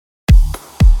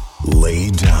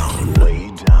Lay down.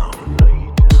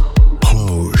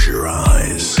 Close your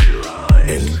eyes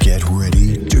and get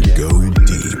ready to go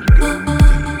deep.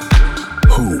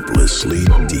 Hopelessly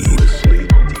deep.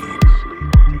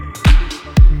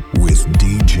 With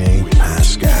DJ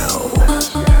Pascal.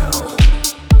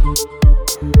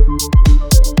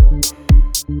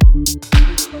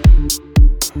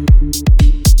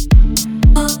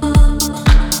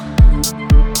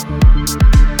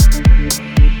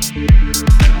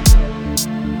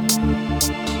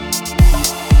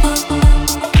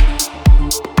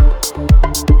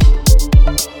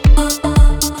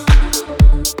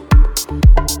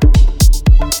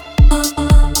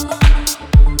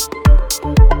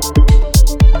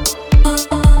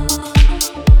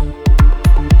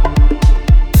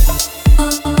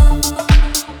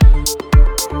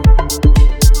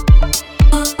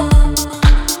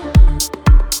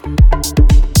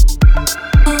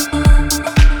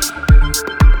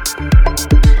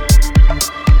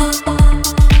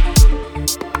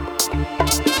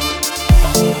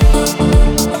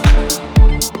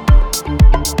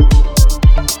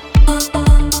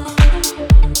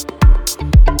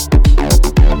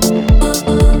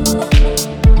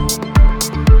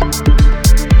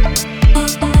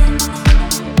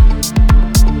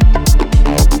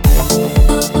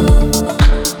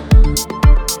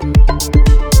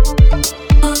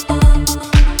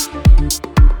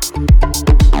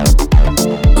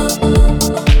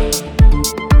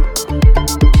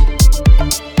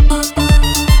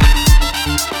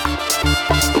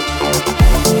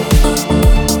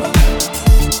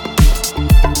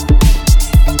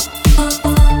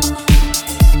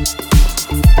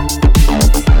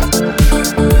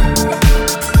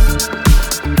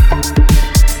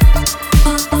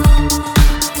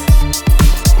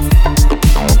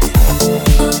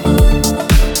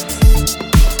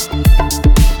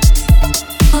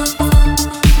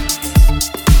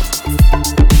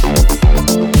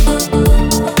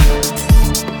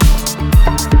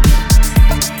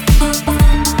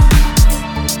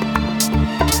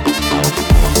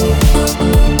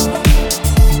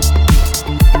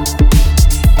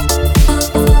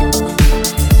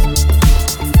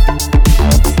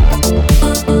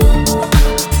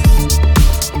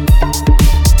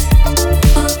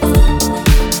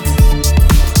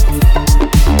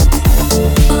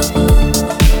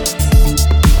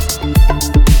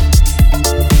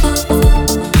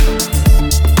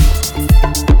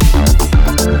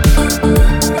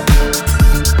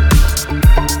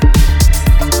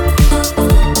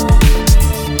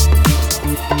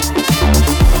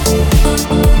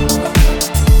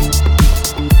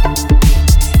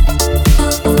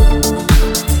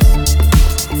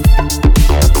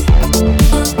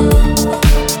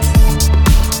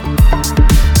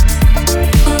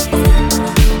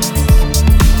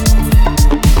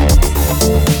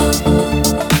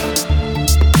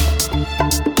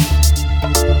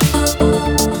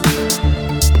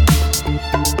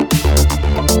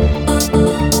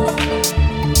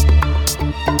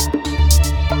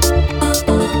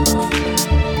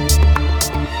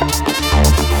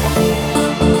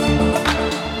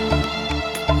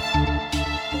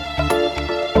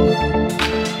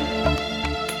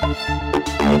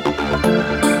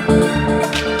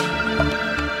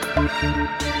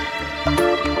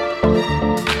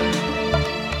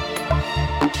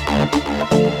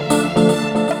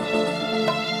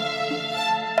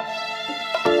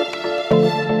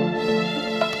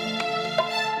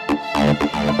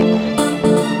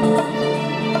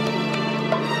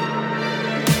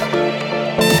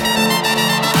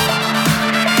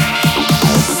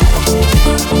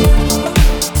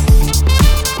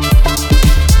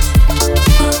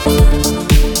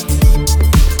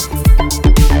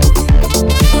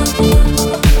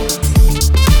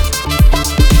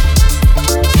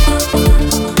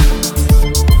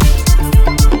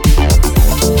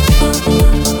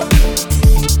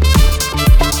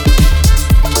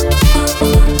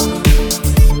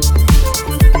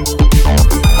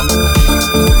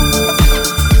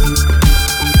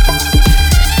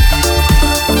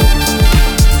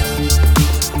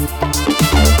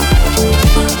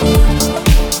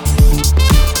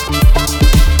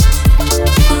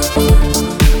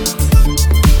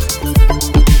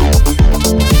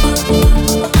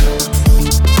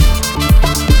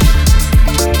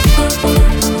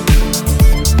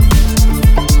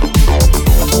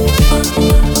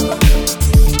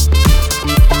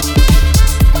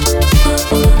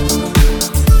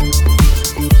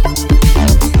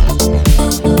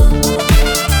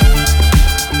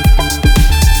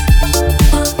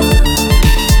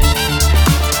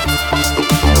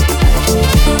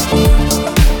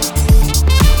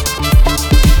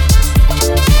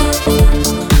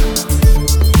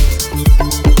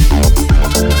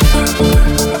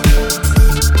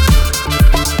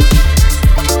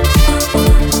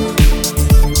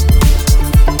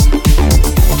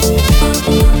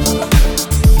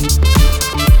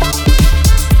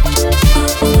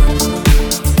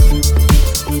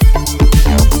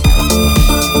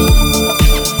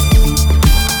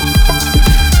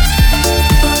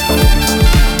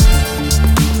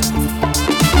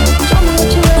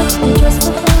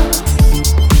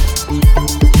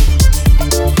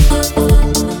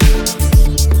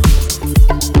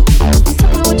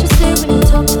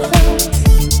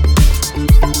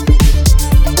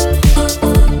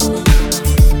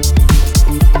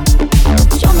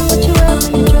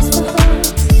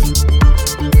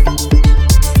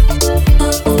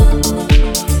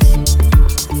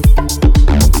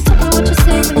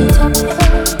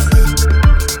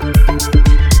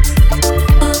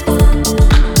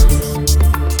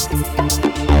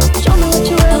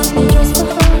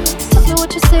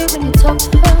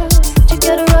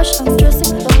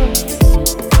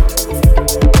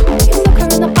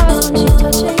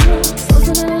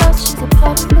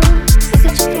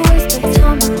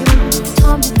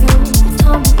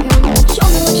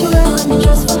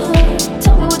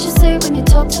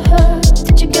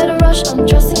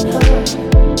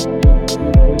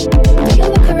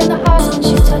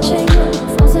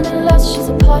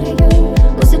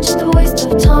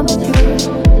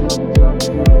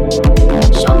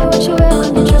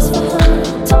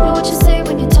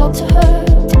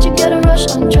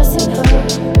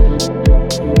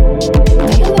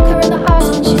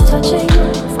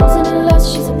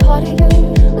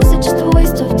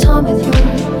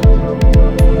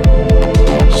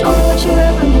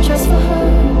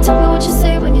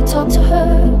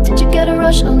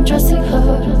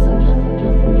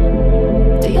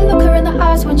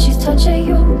 touching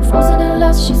you? Frozen in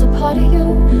lust, she's a part of you.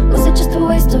 Was it just a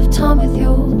waste of time with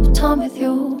you? Time with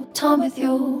you, time with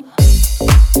you.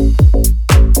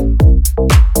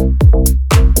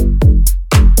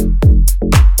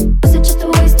 Was it just a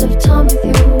waste of time with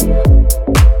you?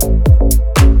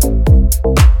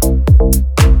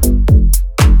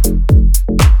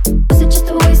 Was it just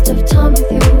a waste of time with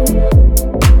you?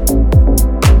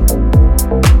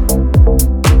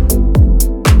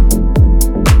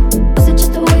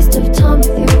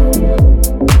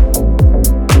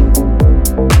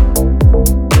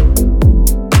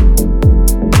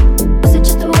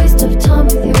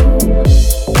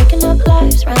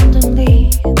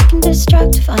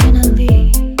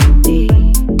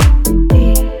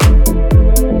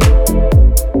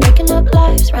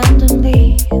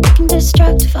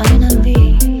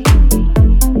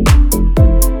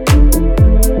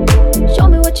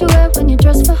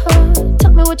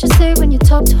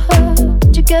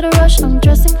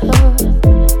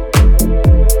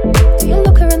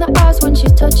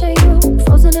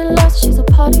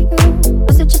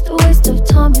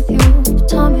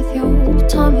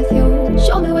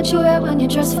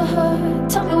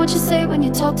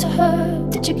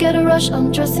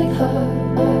 Undressing her.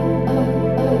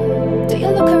 Do you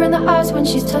look her in the eyes when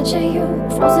she's touching you?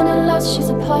 Frozen in lust, she's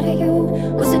a part of you.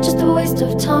 Was it just a waste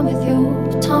of time with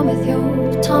you? Time with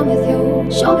you, time with you.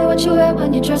 Show me what you wear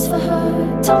when you dress for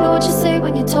her. Tell me what you say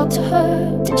when you talk to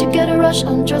her. Did you get a rush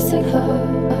undressing her?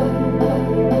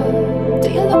 Do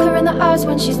you look her in the eyes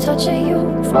when she's touching you?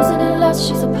 Frozen in lust,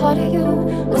 she's a part of you.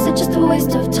 Was it just a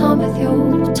waste of time with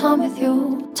you? Time with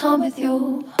you, time with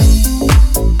you.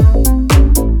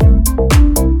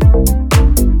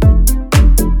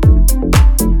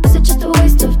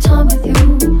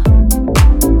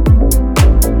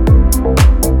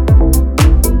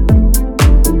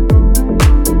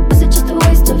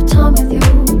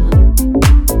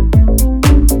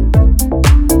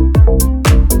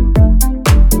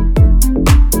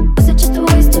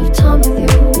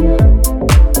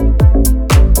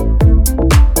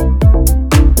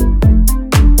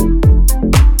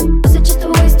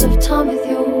 Time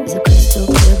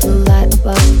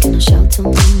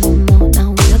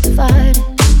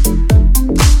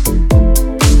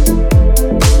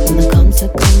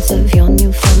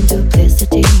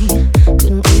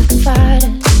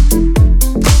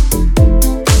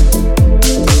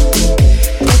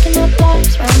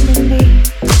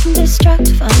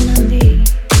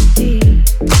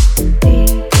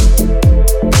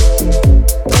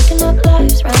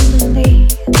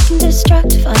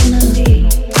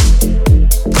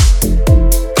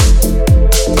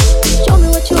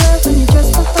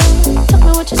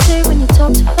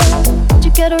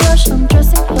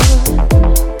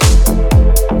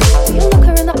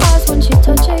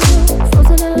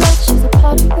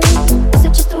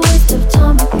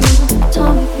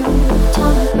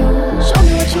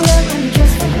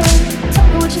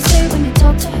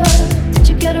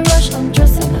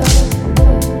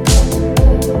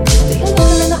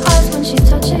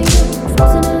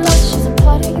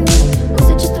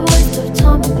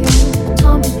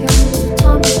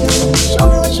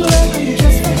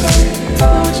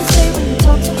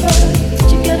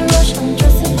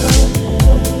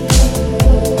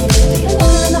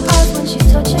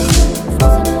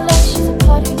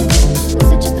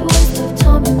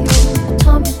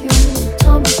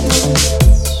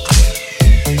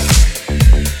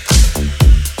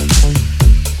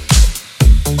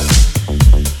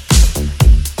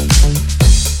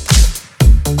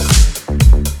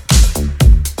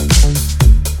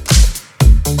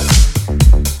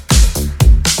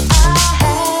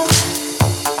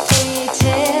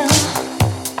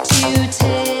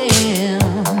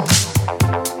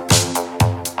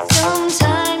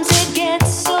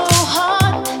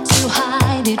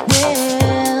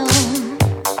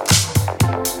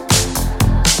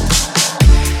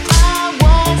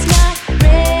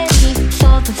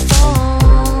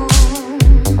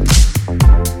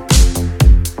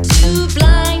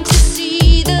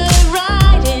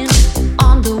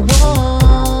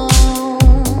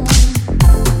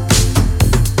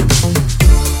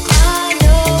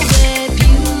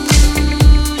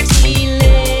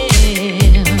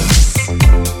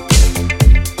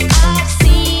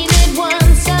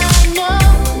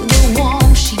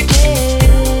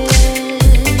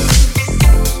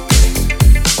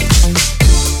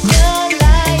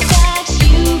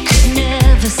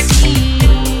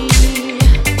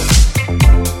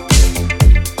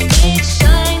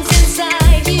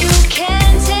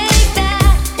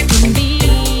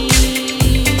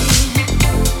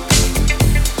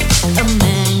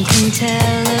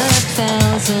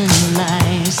thousand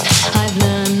lies. I've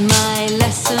learned my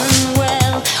lesson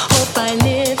well. Hope I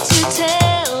live to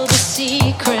tell the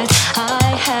secret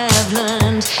I have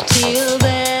learned. Till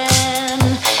then,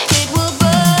 it will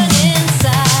burn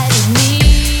inside of me.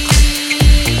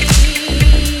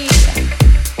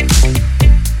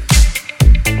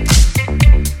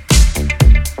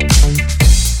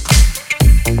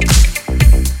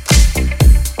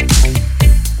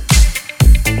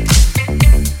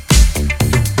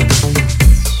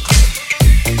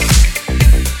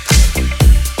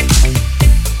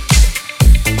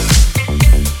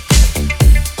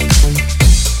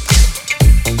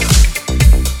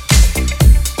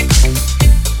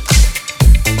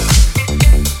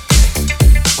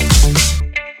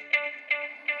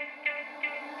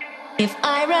 If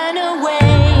I ran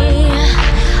away,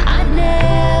 I'd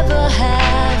never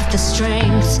have the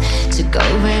strength to go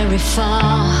very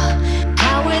far.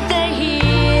 How would they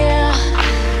hear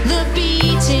the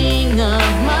beating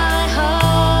of my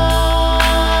heart?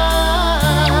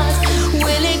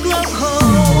 Will it grow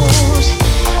cold,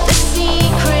 the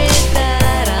secret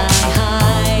that I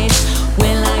hide?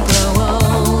 Will I grow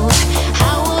old?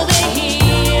 How will they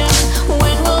hear?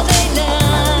 When will they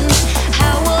learn?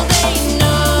 How will they know?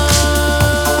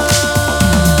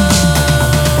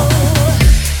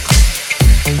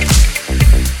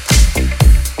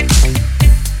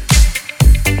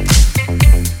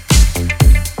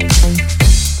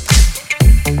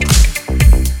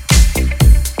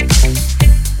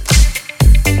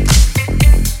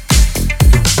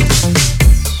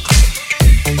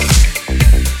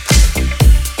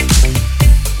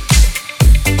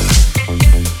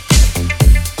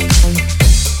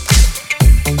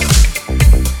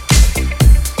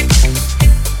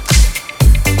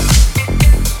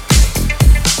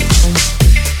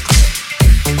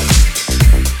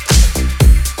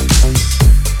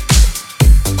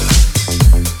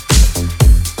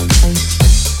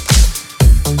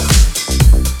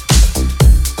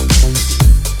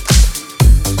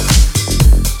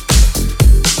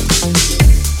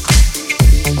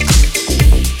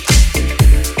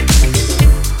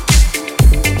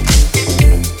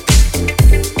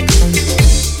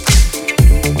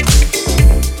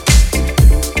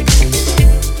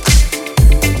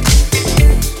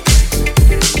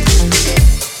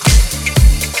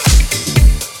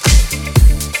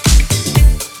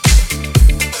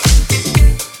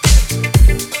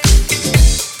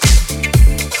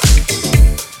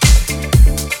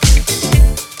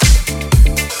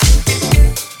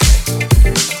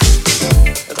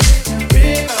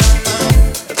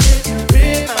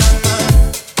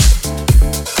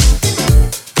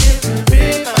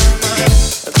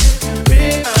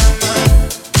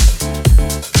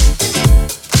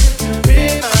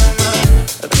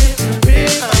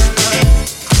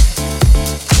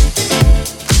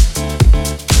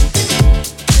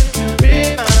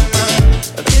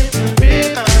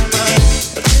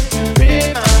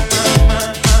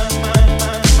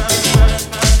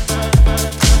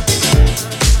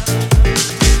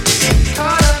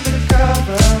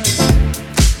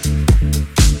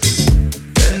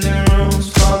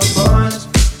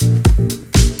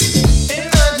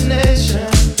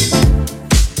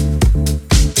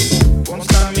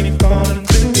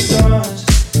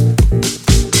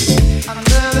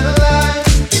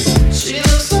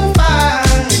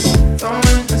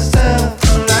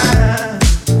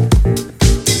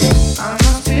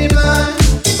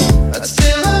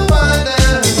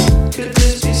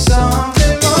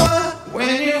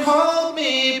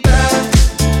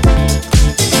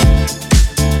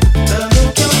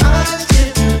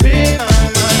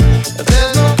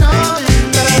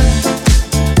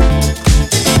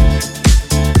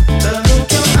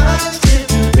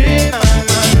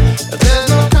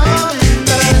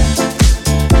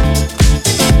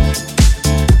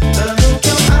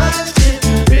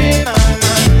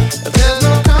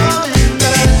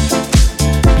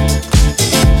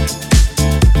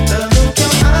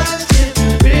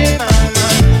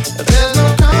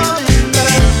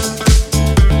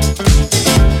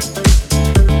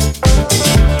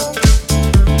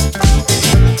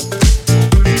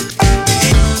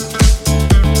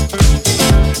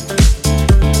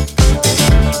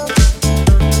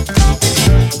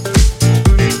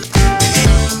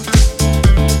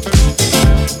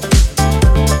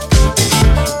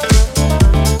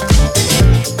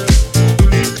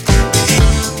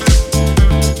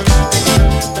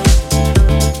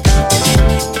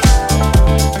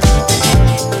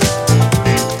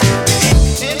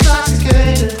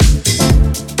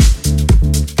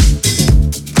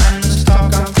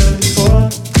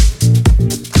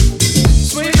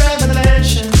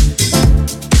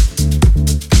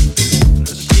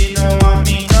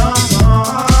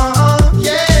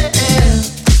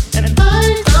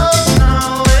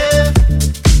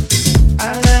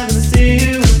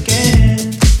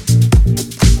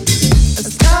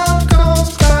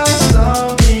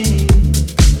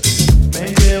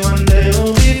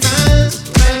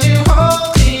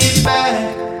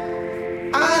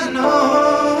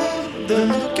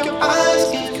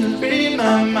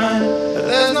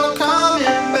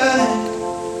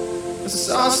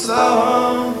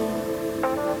 slow.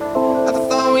 I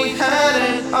thought we had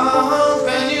it all.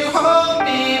 When you hold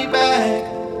me back,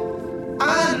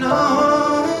 I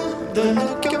know the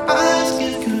look in your eyes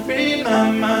can read my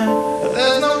mind, but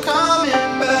there's no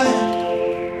coming back.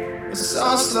 It's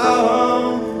so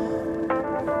slow.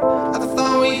 I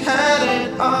thought we had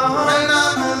it all. When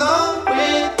I'm alone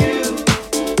with you.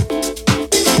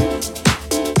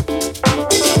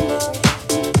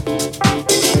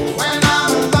 When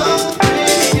I'm alone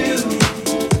with you.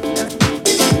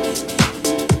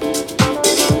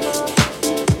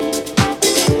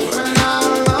 When I'm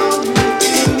alone with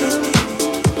you.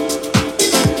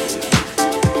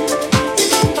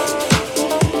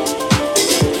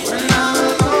 When I'm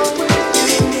alone with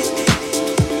you.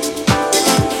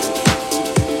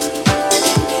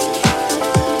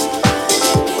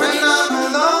 When I'm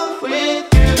alone with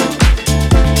you.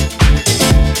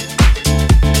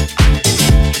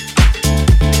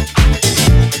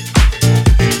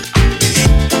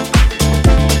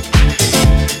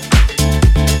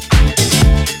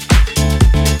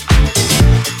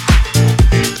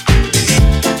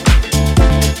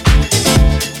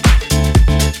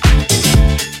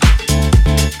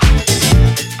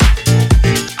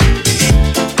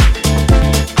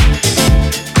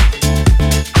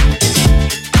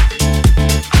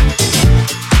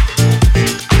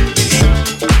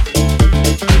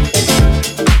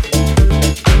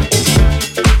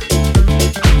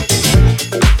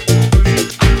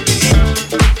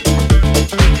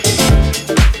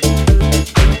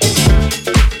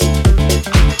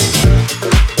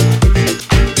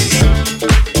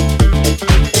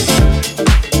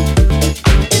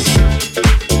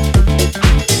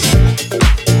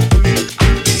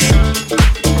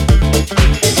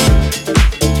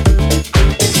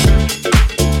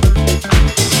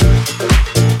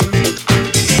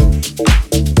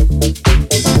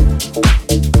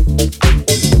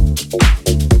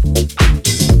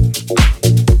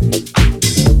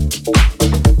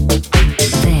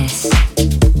 This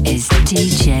is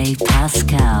DJ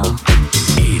Pascal.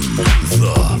 In the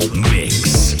mix.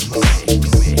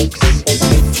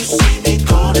 If you see me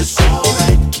gone, it's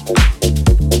alright.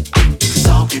 'Cause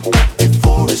I'll be back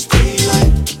before it's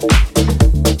daylight.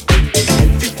 And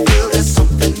if you feel that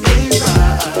something ain't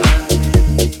right,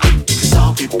 'cause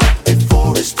I'll be back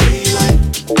before it's daylight.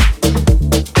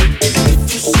 And if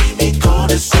you see me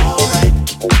gone, it's alright.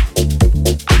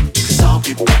 'Cause I'll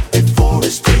be back before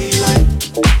it's daylight.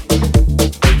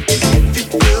 And if you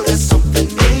feel that something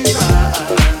ain't right,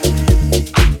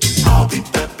 I'll be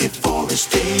back before it's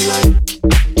daylight.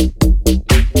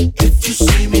 If you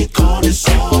see me gone, it's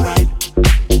alright.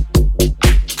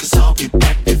 'Cause I'll be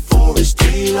back before it's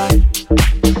daylight.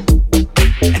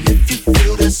 And if you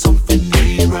feel that something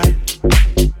ain't right,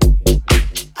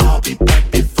 I'll be back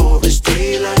before it's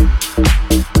daylight.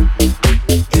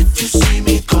 If you see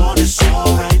me gone, it's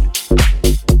alright.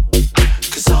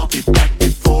 'Cause I'll be back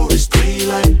before it's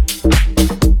daylight.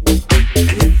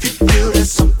 And if you feel that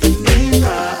something ain't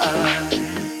right,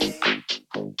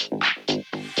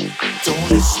 don't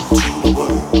listen to the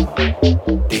word.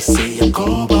 They say I'm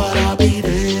cold, but I'll be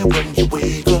there when you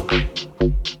wake up.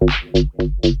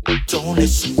 Don't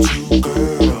listen to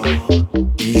girl.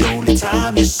 The only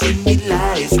time you see me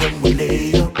lie is when we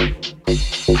lay up.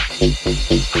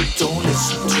 Don't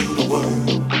listen to the word.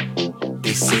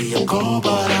 They say I'm cold,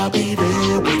 but I'll be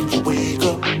there when you wake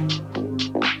up.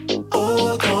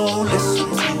 Oh, don't listen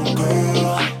to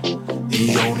girl. The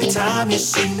only time you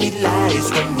see me lie is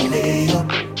when we lay up.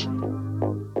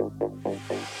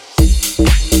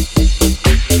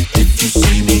 If you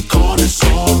see me gone, it's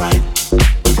alright.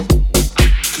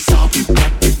 'Cause I'll be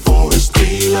back before it's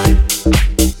daylight.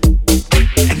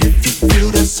 And if you feel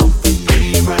that something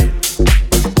ain't right,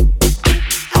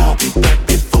 I'll be back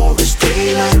before it's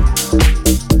daylight.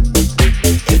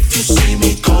 If you see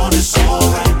me gone, it's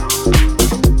alright.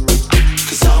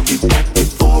 'Cause I'll be back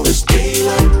before it's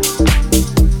daylight.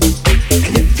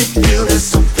 And if you feel that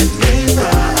something ain't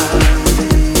right,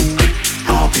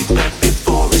 I'll be back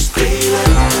before it's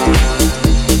daylight.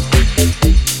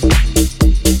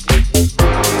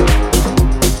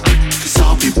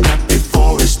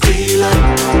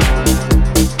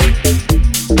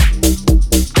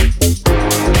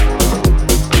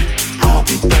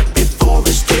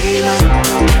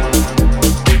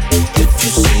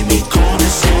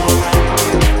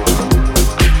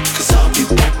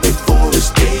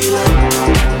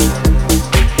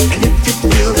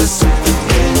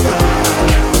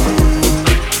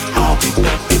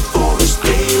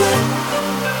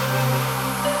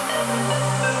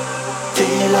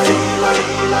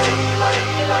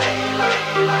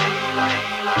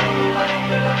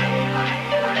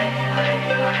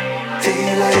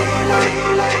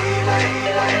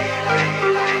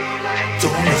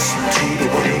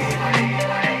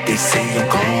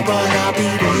 gone, but I'll be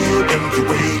there when you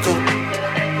wake up.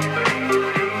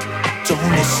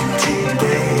 Don't listen to a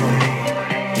girl.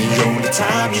 The only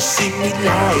time you see me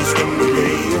lie is when we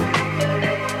lay up.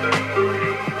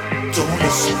 Don't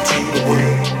listen to the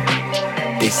word.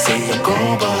 They say I'm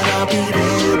gone, but I'll be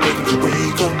there when you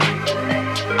wake up.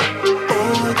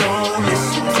 Oh, don't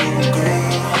listen to a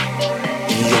girl.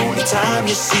 The only time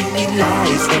you see me lie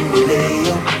is when we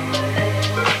lay up.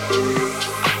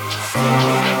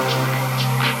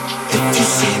 If you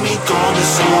see me gone,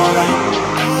 it's alright.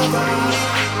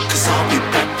 'Cause I'll be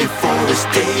back before it's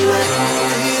daylight.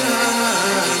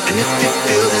 And if you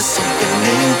feel there's something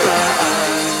ain't right,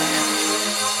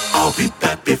 I'll be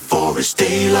back before it's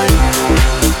daylight.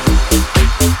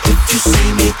 If you see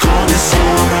me gone, it's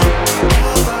alright.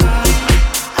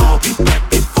 I'll be back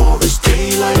before it's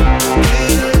daylight.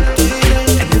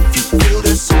 And if you feel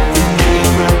there's something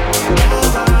ain't right,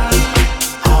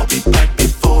 I'll be back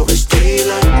before it's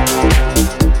daylight.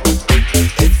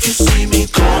 If you see me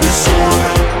gone, it's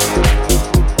alright.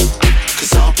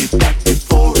 'Cause I'll be back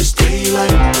before it's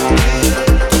daylight.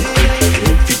 And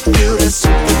if you feel there's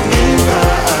something ain't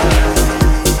right,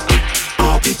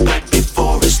 I'll be back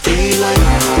before it's daylight.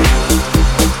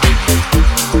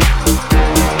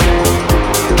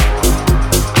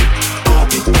 I'll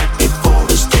be back before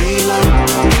it's daylight.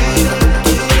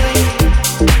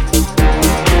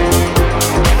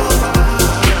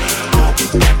 I'll be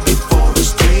back before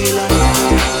it's daylight.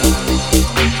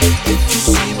 If you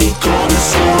see me gone,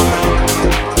 it's alright.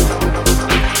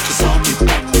 'Cause I'll be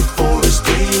back before it's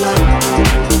daylight.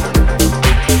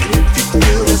 And if you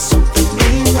feel there's something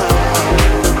ain't right,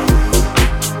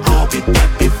 I'll be back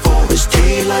before it's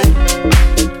daylight.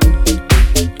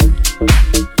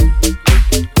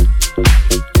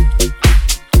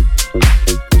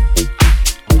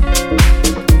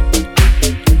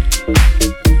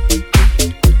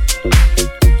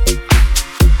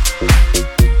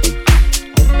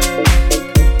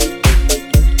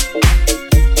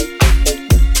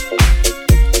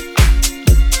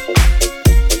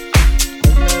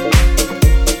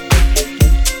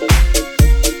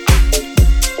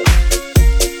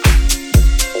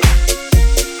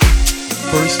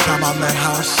 First time I met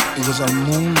House, it was a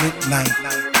moonlit night.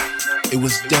 It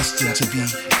was destined to be.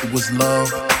 It was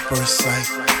love at first sight.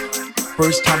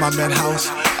 First time I met House,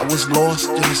 I was lost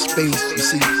in the space. You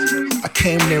see, I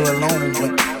came there alone,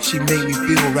 but she made me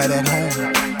feel right at home.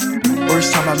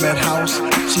 First time I met House,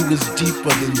 she was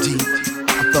deeper than deep.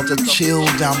 I felt a chill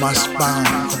down my spine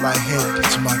from my head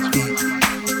to my feet.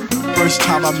 First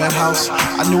time I met House,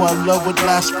 I knew our love would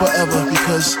last forever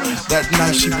because that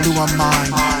night she blew my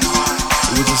mind.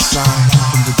 It was a sign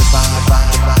from the divine.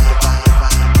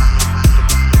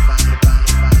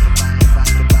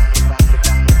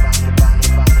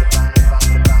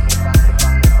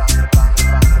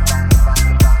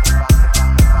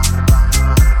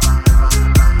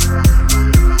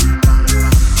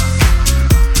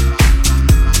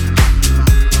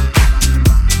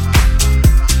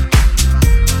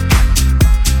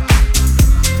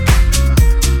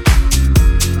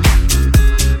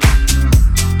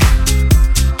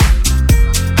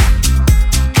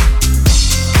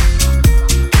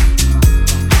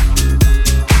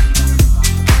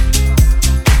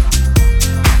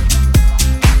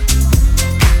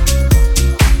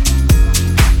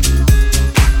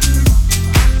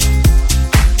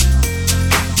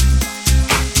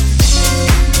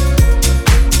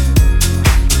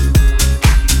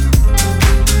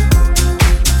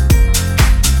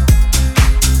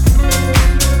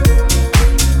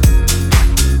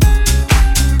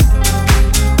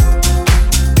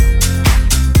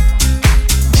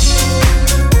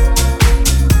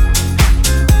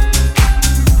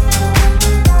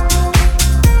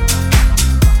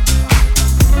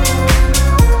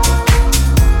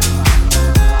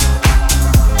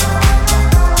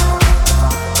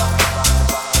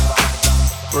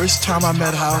 First time I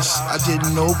met House, I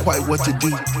didn't know quite what to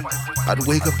do. I'd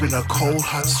wake up in a cold,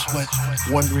 hot sweat,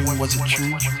 wondering was it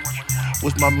true?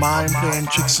 Was my mind playing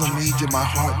tricks on me? Did my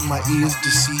heart and my ears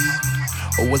deceive?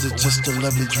 Or was it just a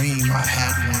lovely dream I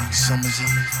had one summer's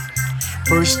eve?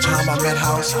 First time I met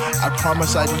House, I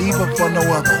promised I'd leave her for no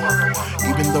other,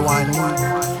 even though I knew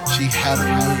she had a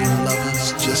million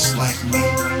lovers just like me,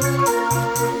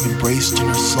 embraced in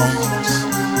her songs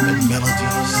and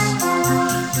melodies,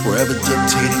 forever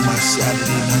dictating my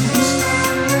Saturday nights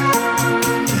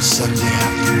and Sunday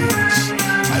afternoons.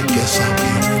 I guess I'll be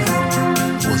a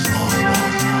fool for as long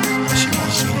as she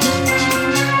wants me to.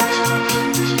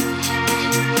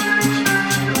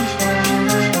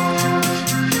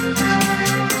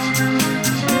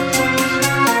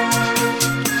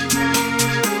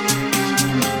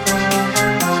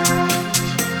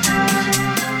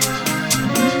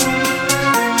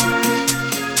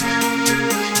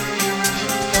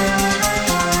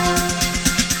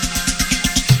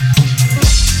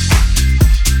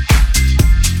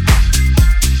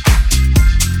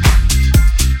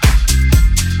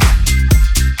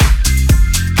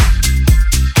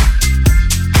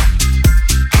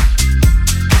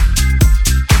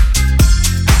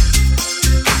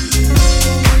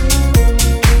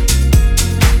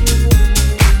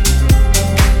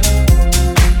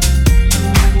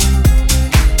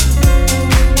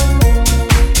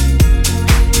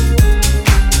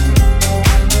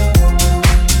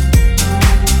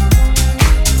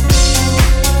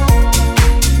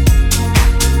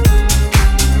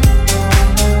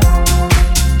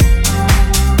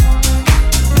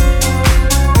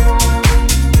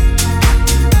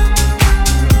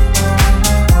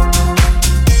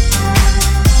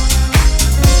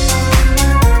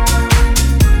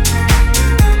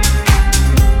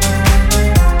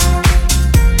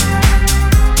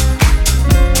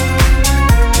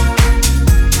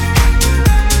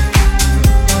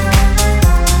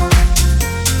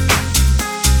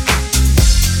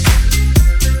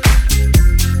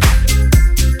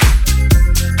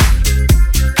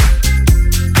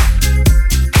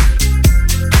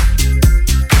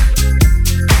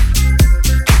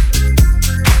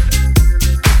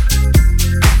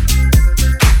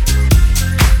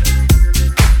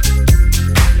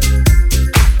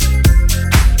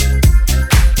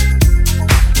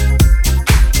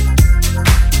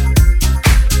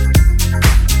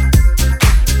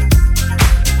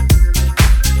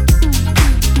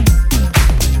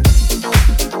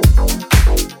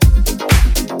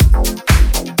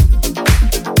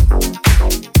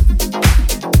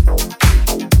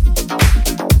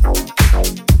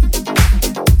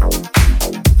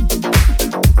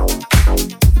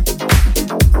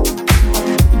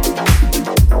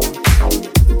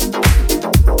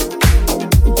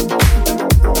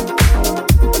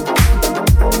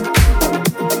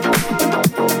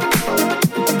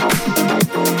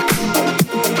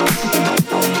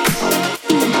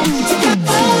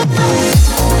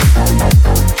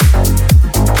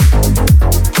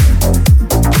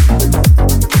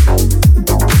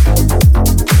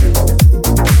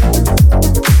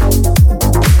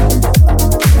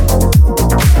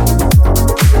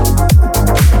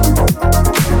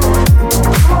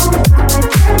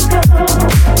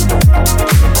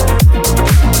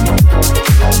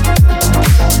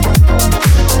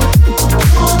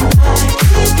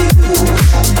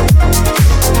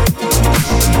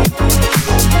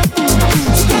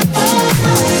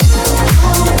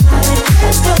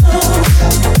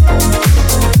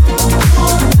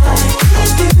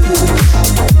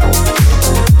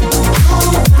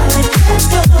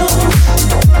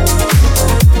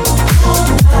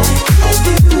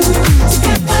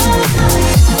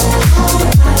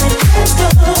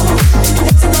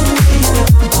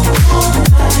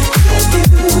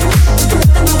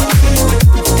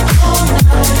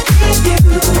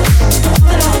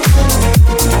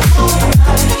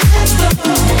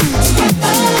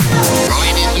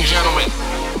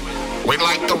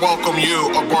 welcome you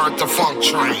aboard the funk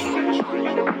train.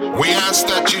 We ask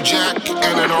that you jack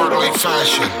in an orderly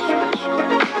fashion.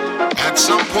 At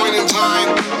some point in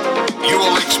time, you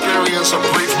will experience a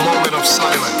brief moment of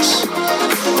silence.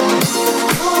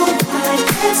 All night,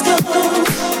 let's go.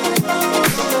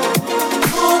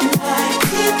 All night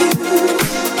with you.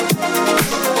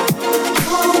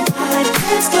 All night,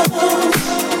 let's go.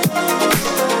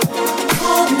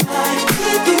 All night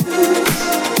with you.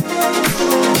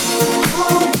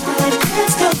 All night,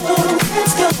 let's go.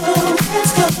 Let's go.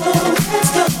 Let's go.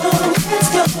 Let's go.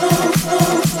 Let's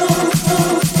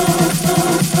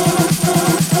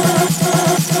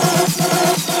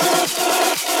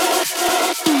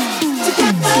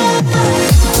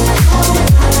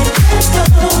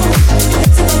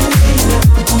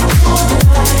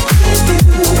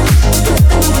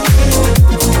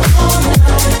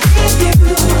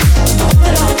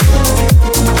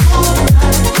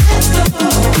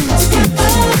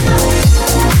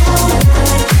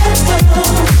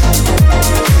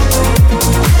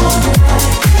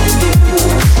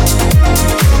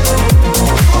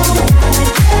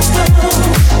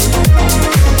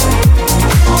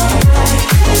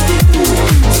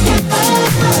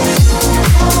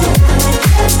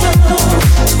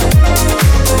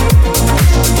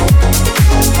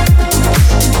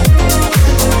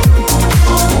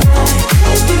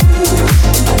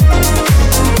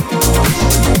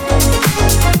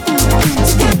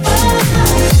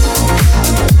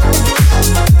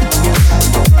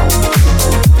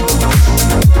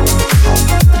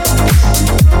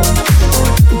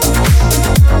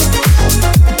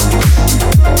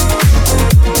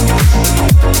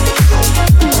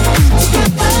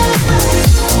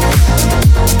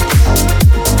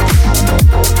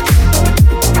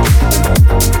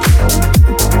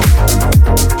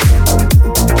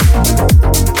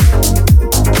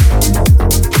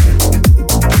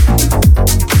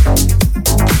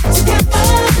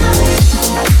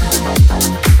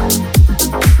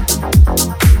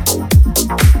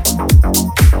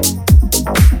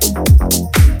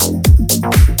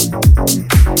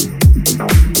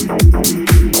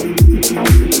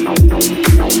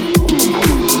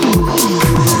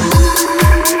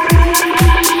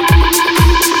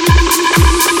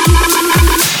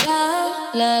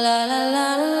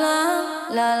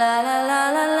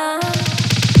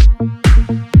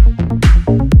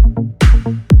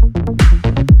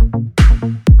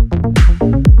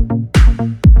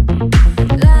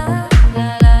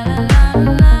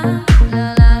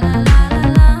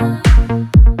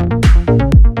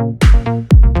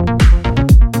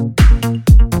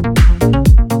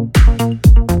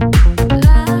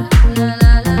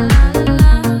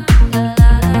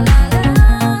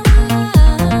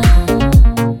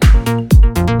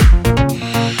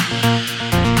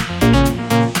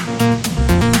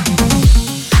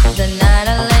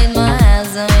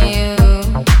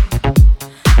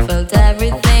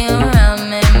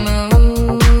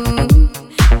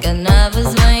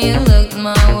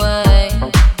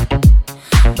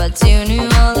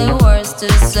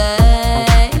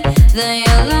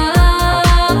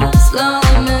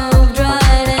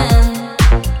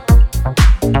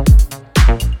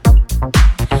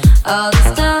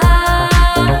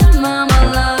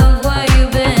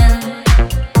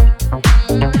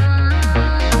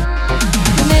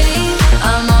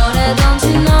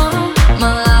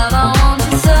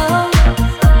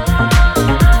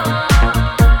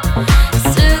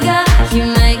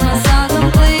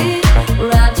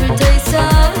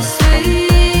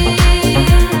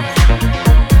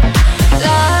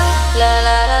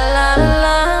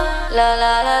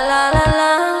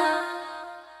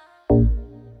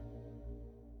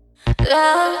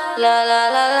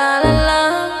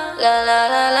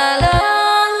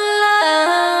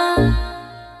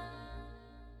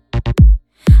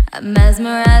I'm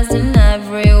mesmerized in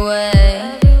every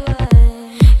way.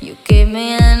 You keep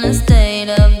me in a state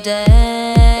of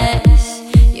daze.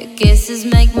 Your kisses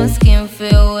make my skin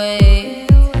feel weak.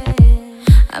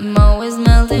 I'm always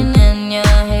melting in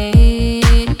your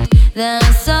heat. Then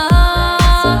I saw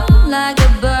like a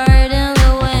bird in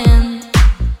the wind.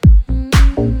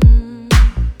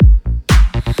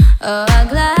 Oh, I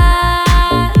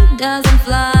glide as I'm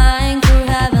flying through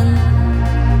heaven.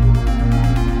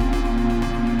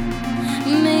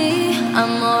 Me,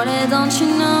 amore, don't you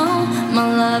know? My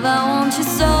love, I want you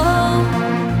so.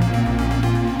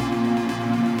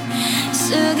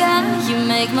 Sugar, you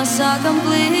make my soul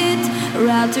complete.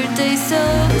 Rapture tastes so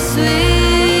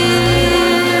sweet.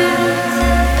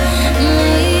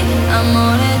 Me,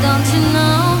 amore, don't you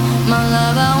know? My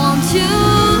love, I want you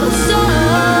so.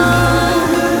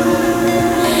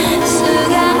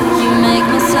 Sugar, you make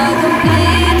my soul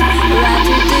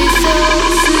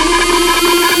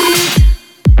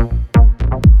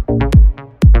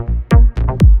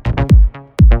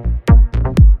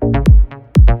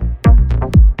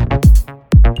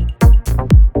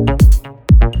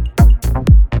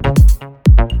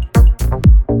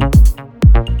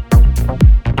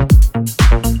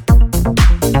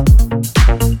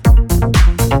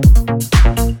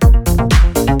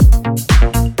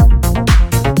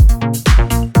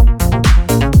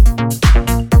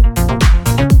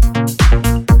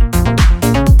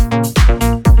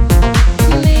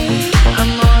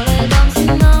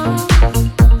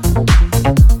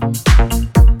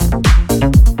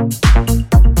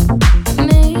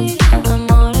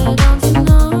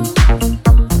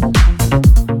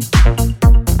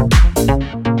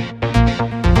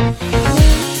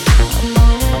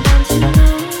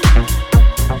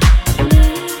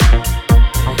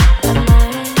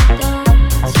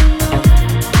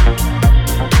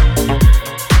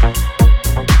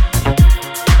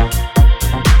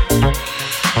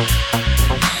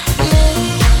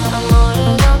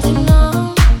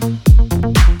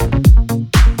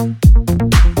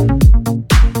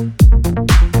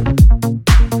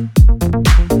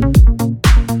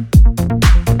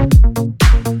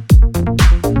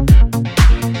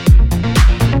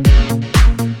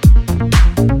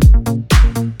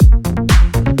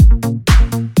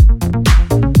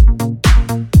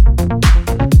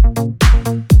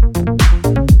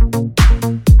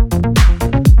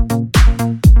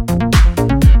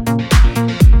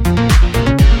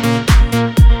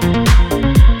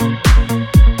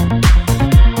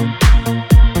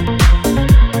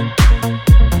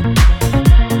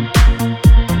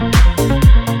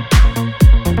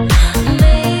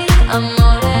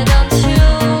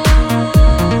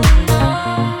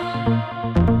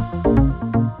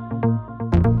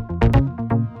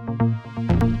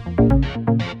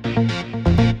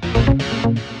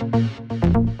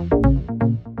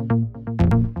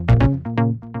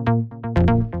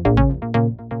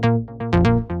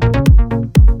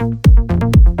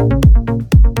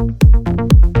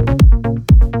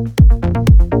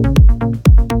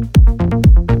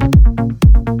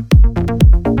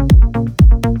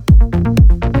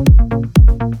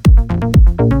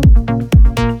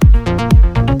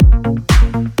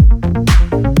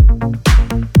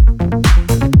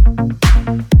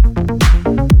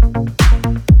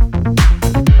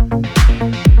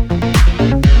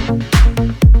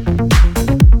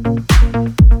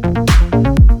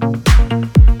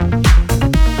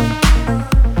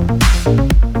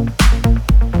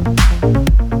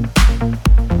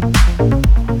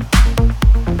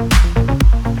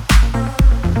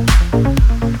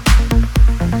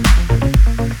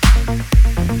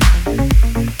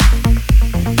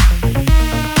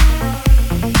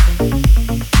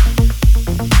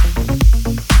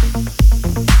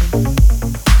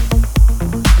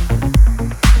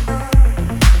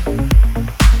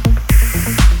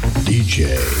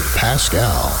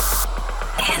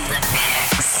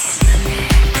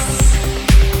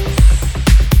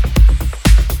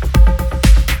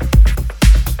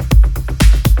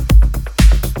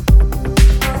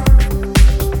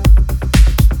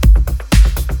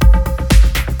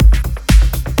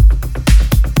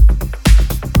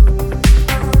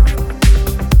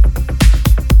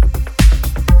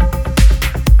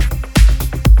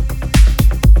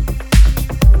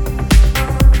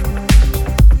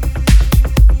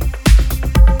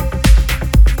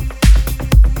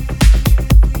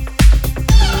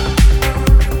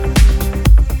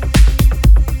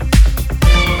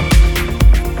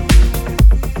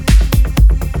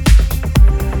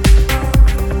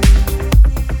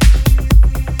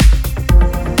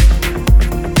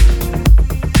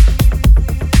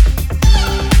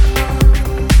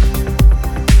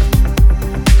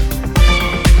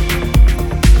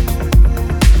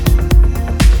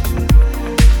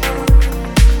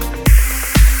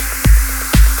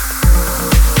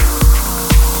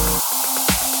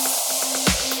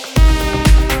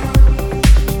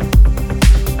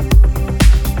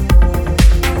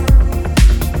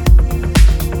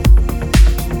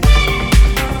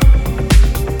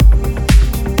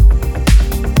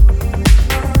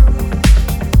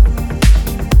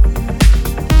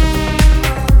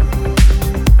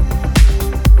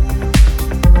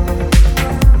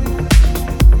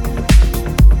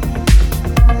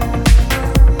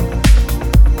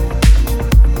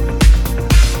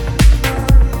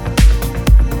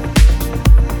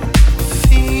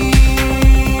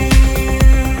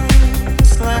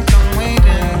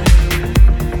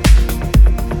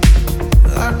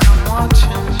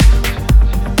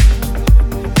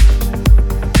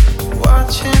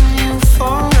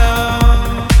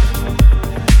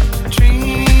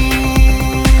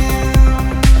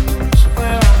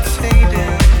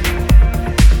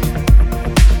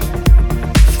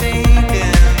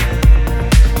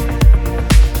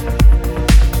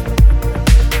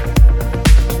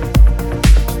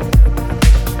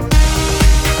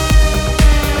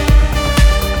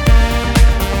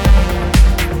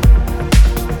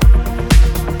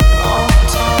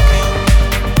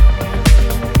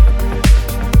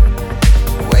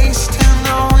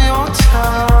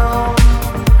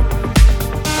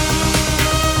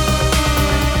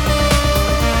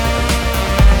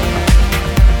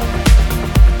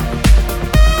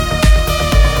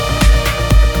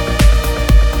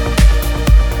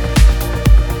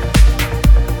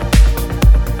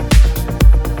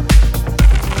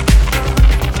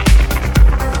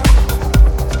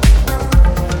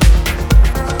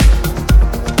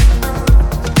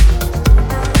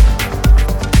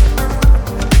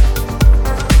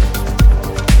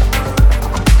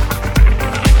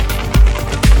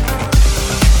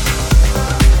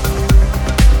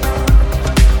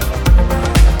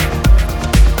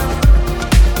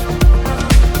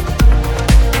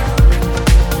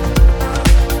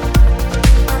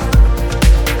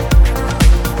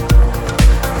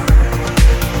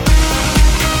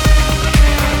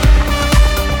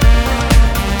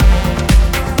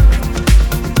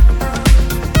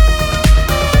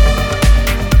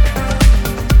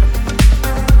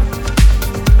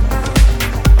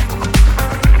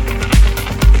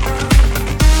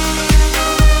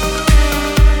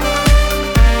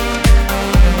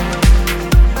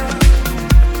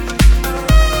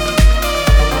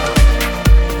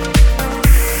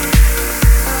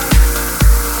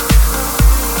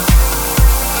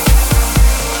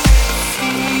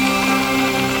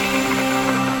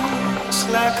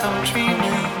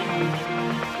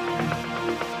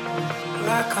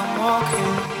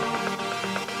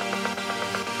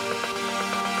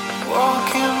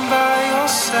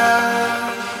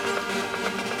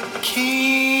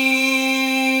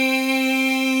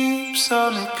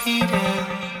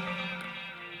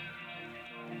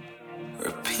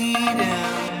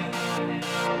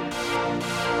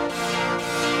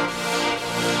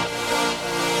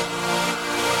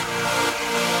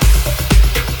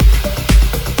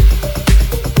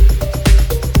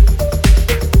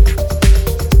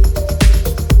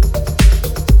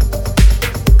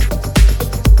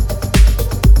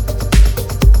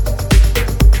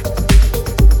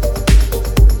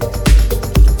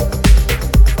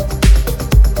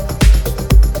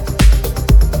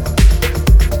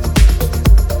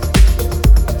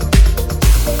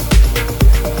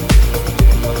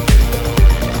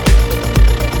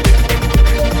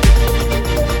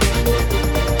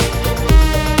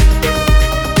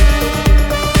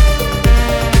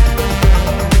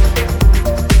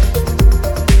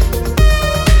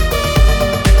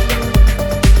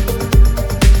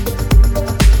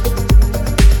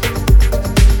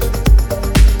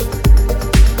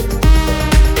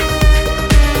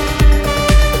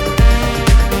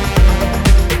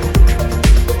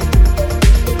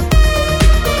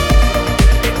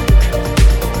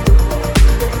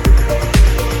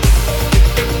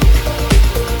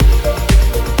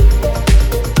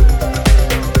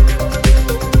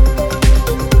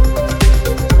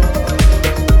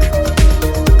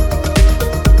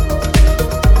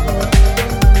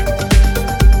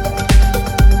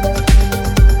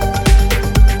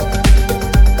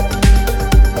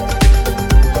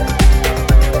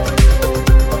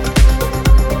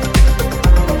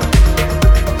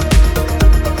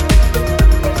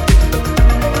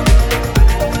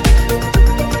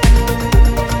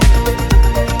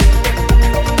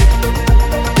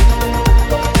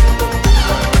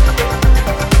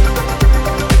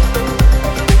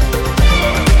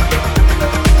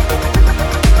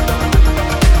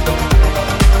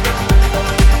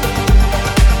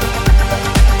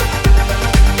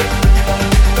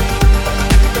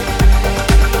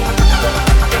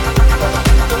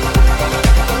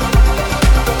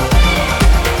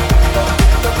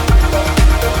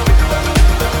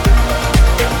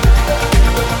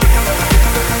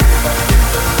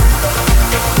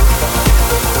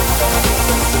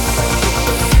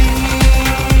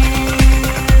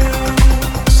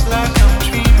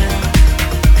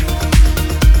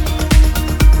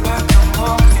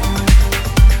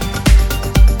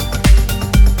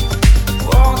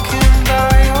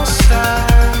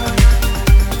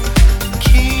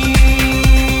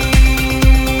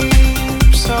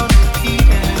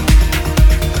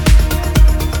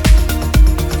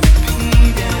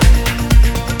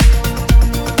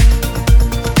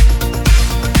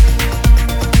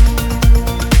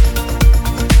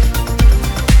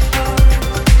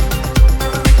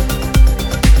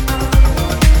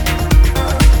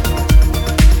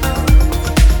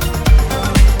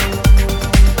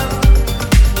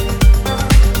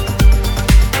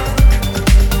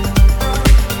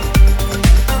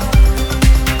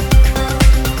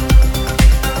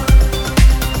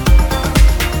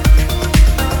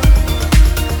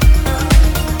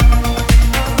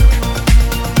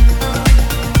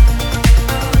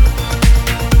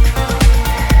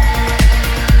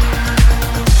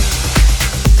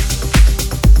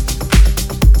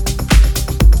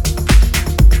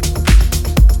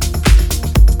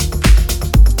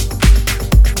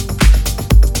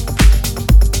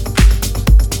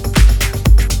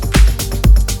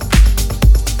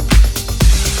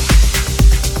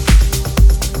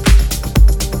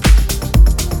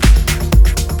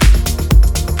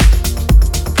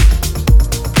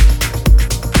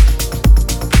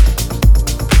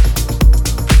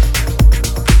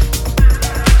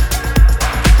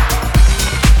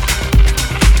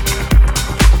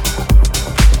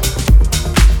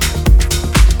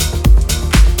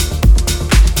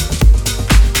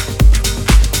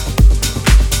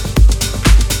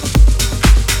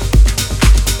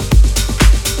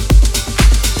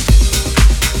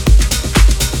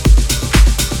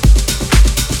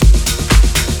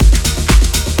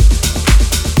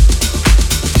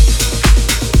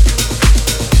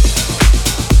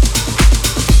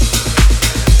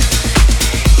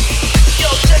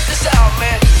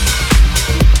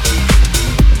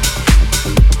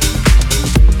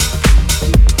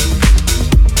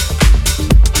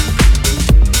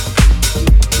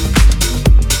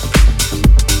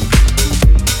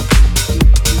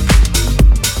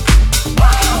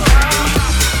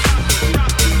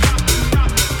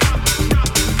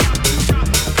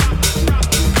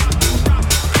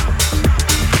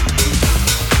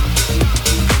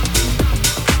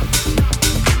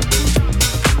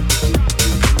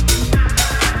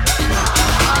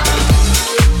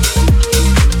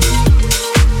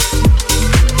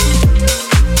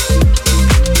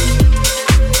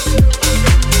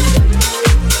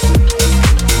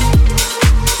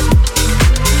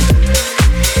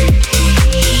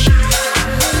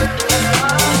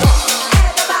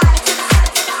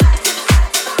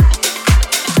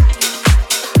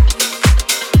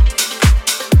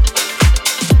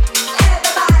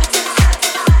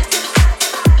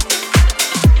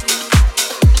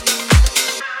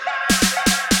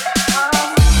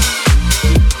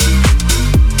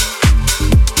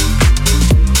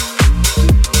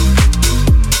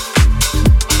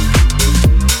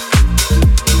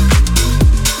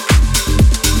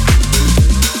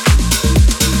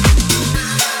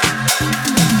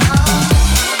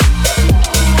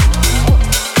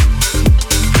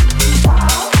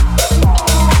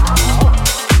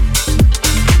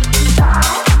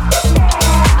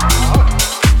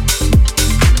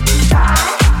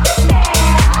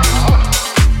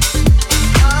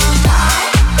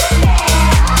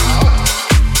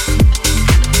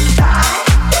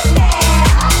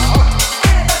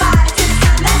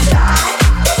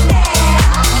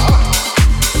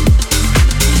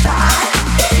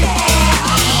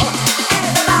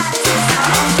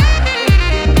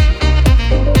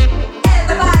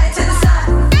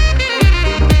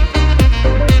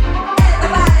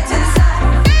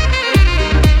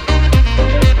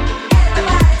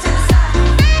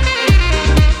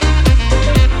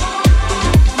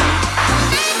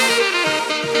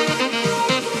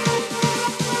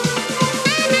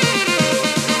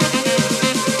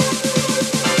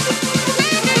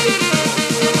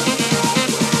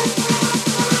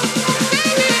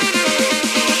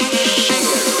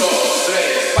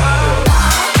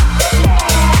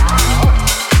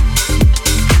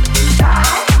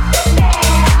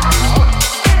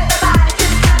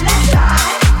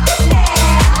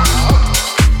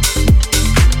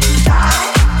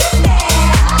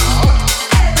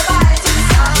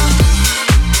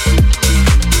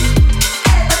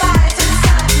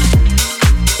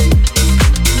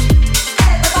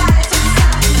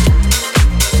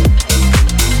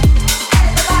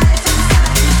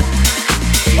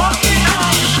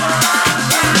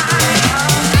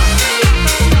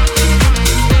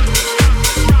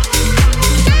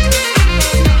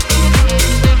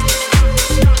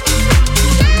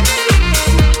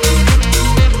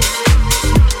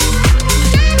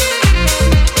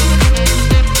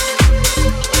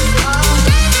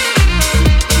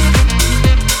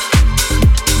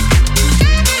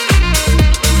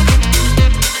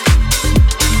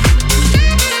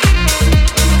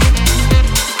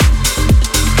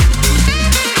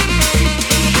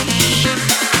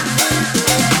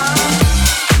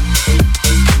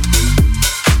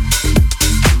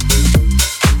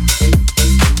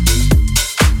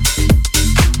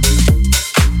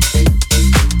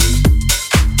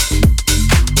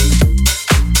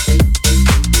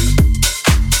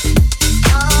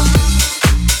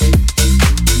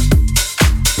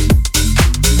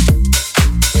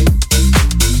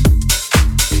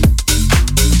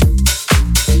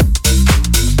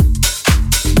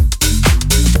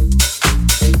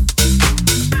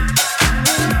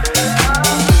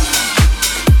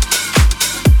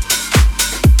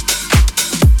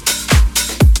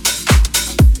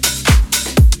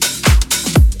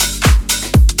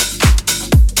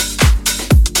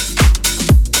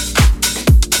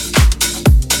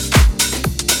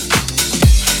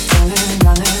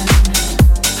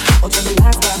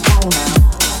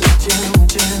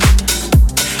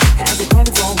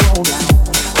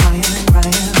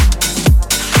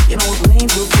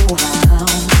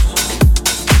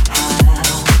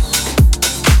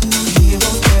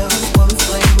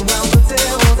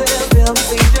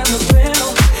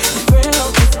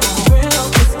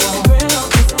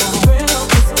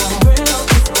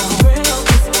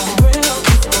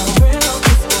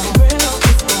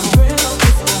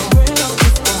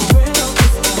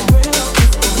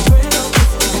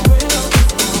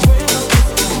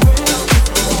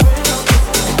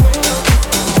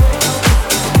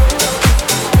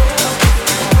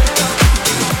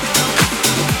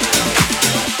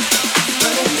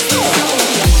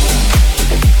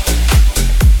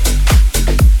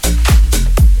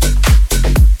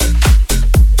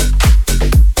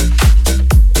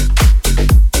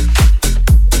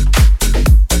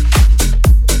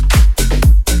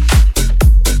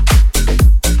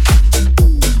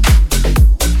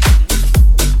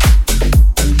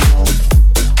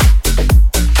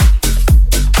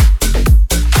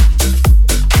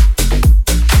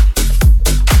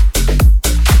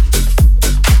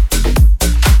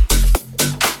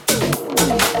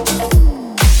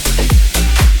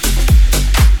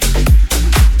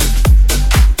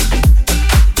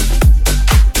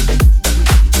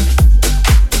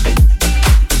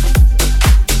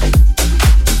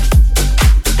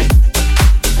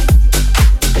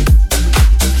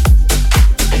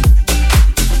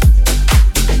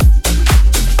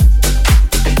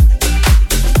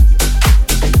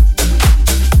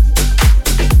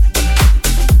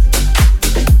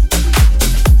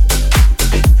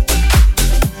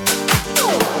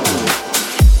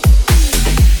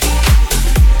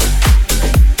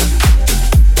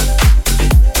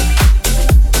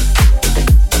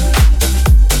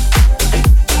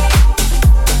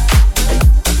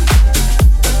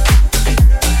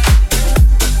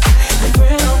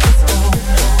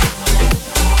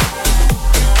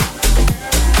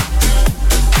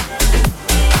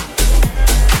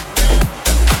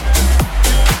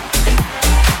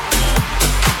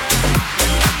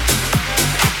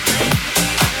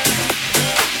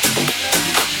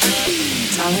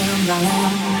You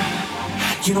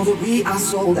know that we are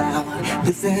sold out.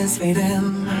 This is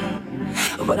fading,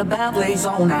 but a bad place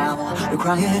on now. We're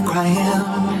crying,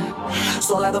 crying.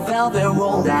 So let the velvet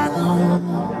roll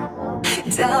down,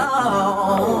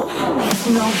 down.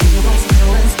 No heroes,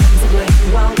 villains, come to play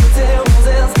you out with the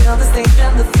roses. Feel the stage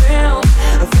and the thrill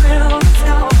is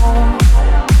gone.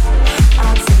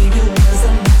 I'd say you was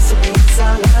a masterpiece.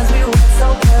 Our lives we were so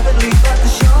perfectly, but the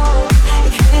show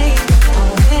it came.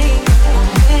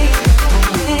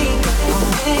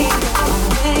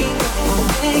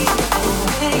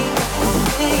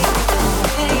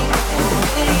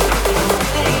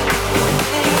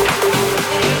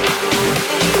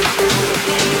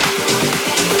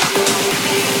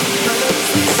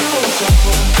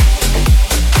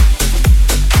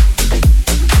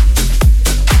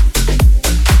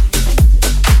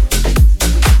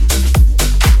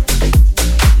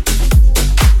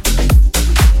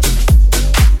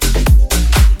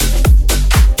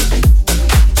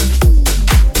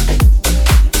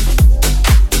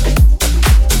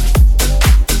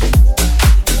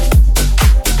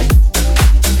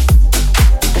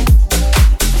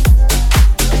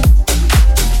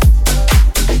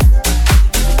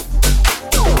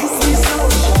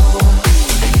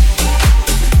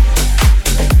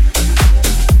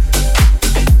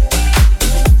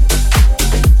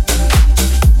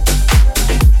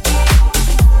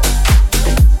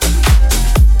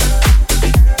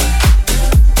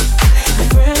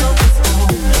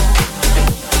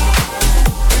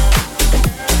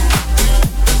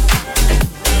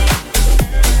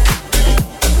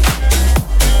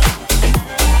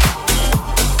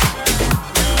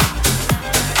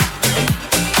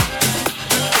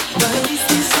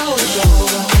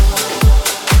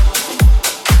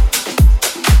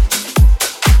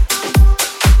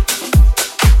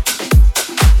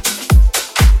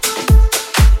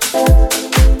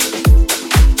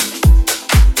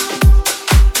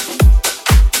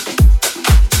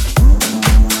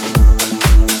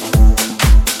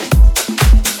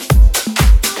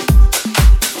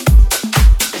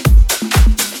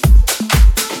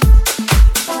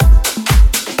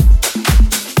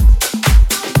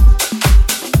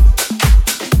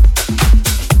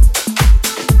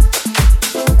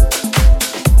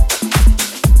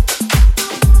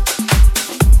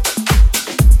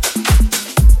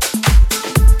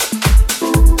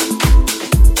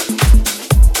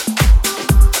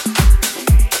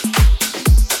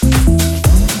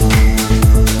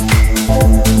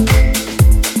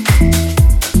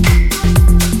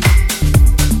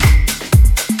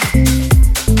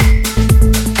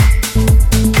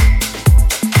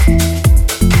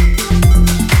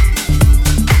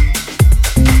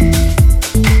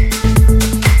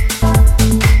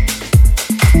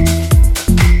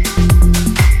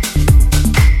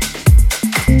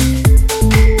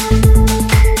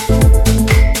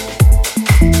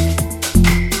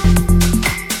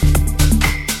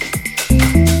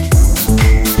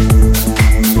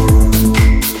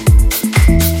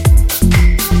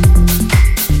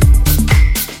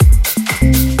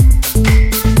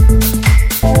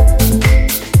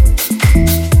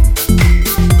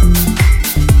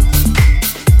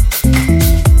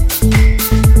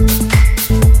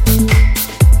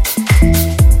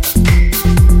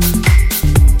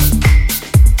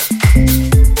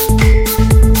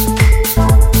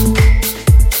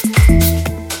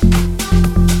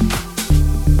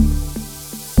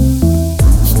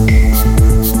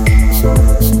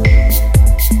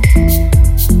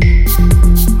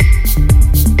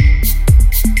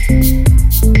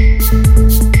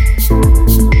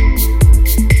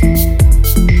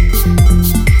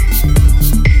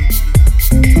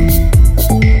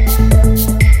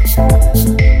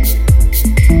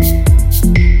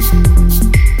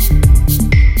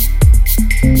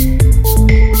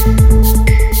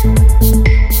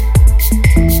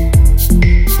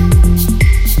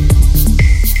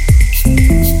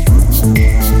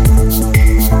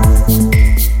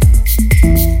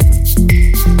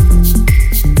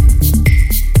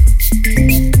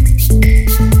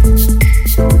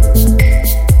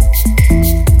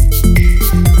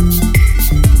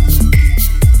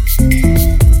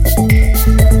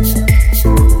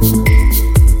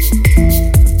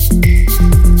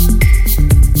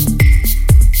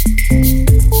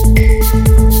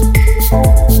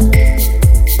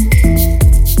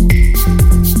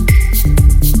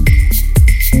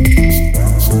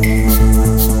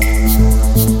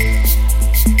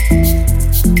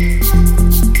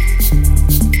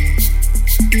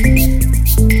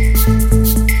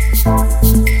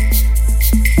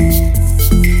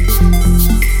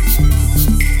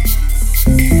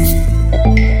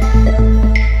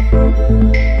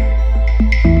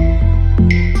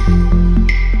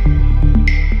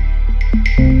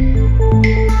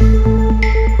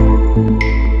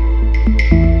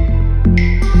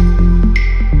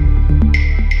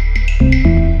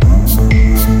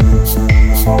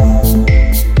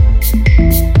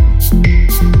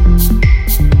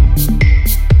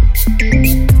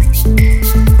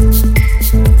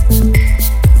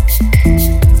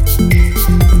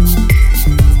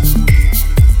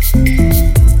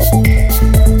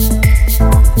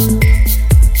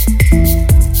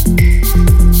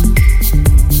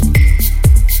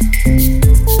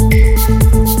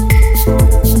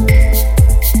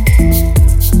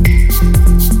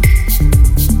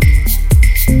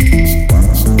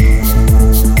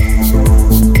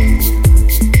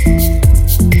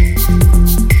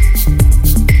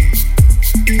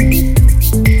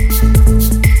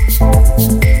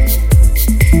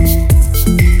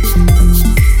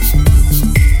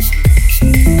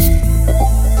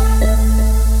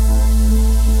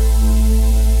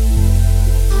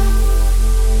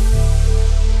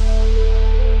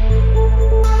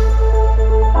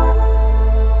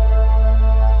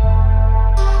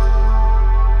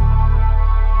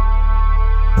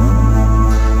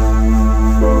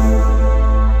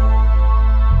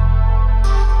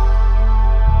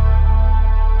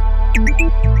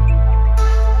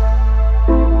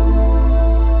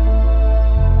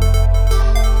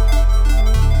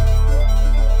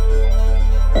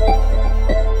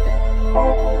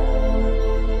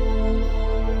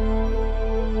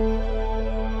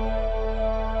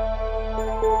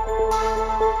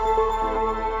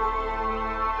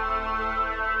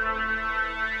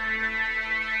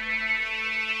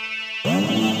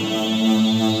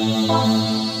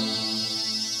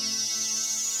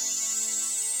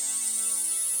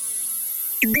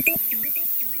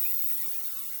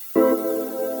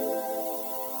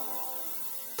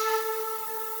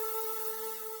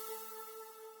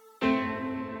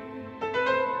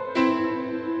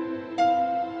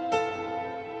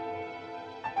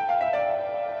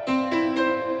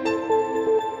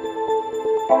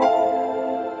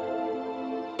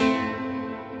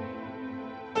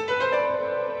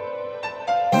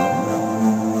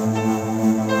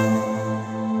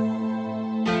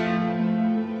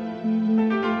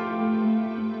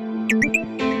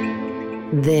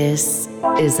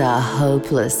 is a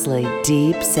hopelessly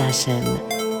deep session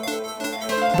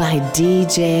by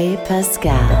DJ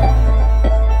Pascal.